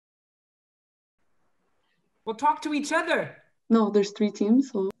Well, talk to each other. No, there's 3 teams,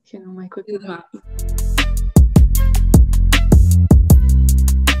 so my quick. Do the math.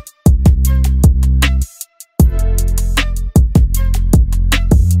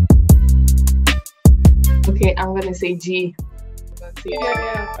 Okay, I'm gonna say G.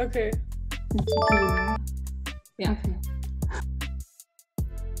 Yeah, okay. Yeah. Okay.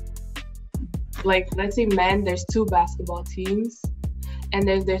 Like, let's say men, there's 2 basketball teams. And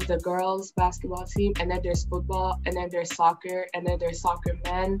then there's the girls basketball team, and then there's football, and then there's soccer, and then there's soccer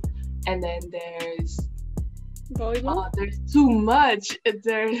men, and then there's Volleyball? there's too much.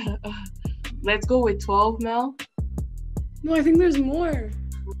 Let's go with 12, Mel. No, I think there's more.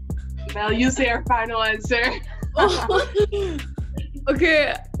 Mel, you say our final answer.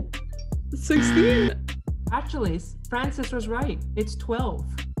 Okay. 16? Actually, Francis was right. It's 12.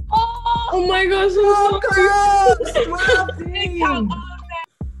 Oh my gosh, I'm so cute. 12 teams.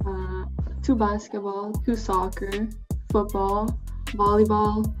 2 basketball, 2 soccer, football,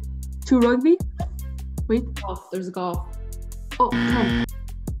 volleyball, 2 rugby. Wait. Golf. There's golf. Oh, 10.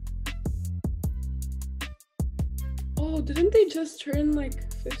 Oh, didn't they just turn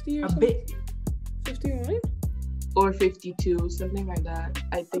like 50 or A something? bit. 51? Or 52, something like that.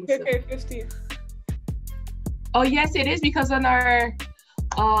 I think so. Okay, 50. Oh, yes, it is, because on our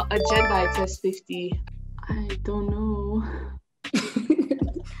agenda it says 50. I don't know.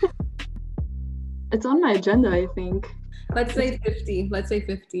 It's on my agenda, I think. Let's say 50. Let's say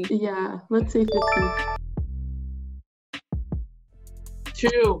 50. Yeah, let's say 50.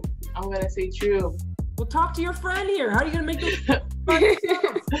 True. I'm gonna say true. Well, talk to your friend here. How are you gonna make this?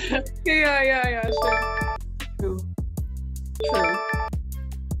 Yeah, sure. True. True.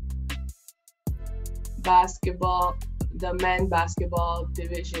 Basketball, the men basketball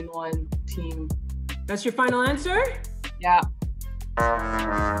Division 1 team. That's your final answer? Yeah.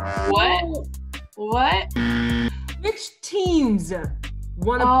 What? What? Which teams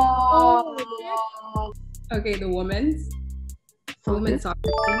won a Oh. Okay, the women's Soccer? soccer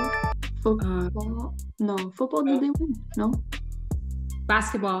team. Football? No, football, did they win? No?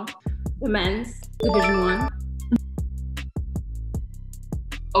 Basketball. The men's Division 1.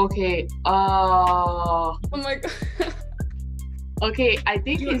 Okay. Oh my god. Okay, I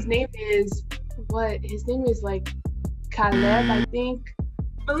think his name is what? His name is like Caleb, I think.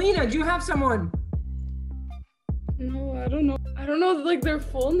 Melina, do you have someone? No, I don't know. I don't know like their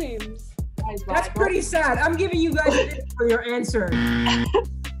full names. That's pretty sad. I'm giving you guys a bit for your answer.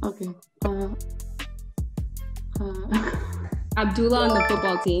 Okay. Abdullah on the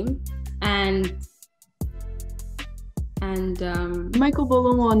football team. And Michael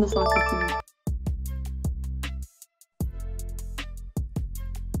Bolomo on the soccer team.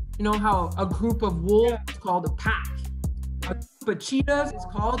 You know how a group of wolves is called a pack. A group of cheetahs is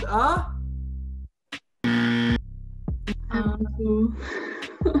called a... Do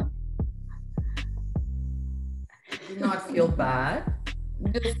not feel bad.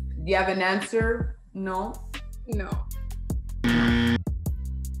 Just, do you have an answer? No. No.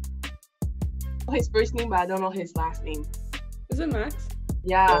 His first name, but I don't know his last name. Is it Max?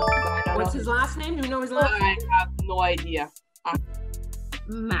 Yeah. But I don't What's know his last name? Do you know his last name? I have no idea.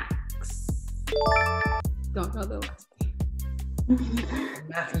 Max. Don't know the last name.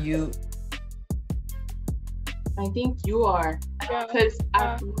 Matthew. I think you are. Yeah. Because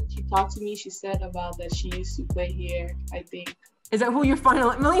when she talked to me, she said about that she used to play here, I think. Is that who your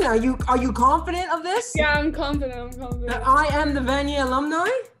final... Melina, are you confident of this? Yeah, I'm confident. That I am the Vanier alumni?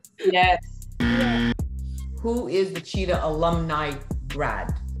 Yes. Yeah. Who is the Cheetah alumni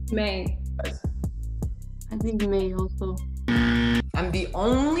grad? May. I think May also. I'm the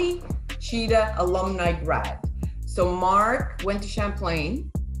only Cheetah alumni grad. So Mark went to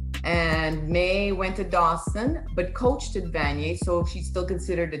Champlain and May went to Dawson, but coached at Vanier, so she's still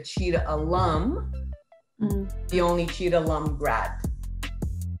considered a Cheetah alum. The only Cheetah alum grad.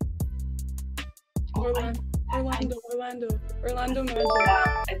 Orlando Magic.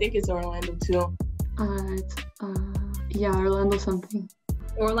 Yeah, I think it's Orlando too. Yeah, Orlando something.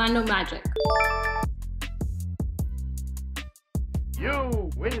 Orlando Magic. You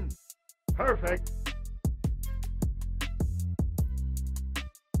win. Perfect.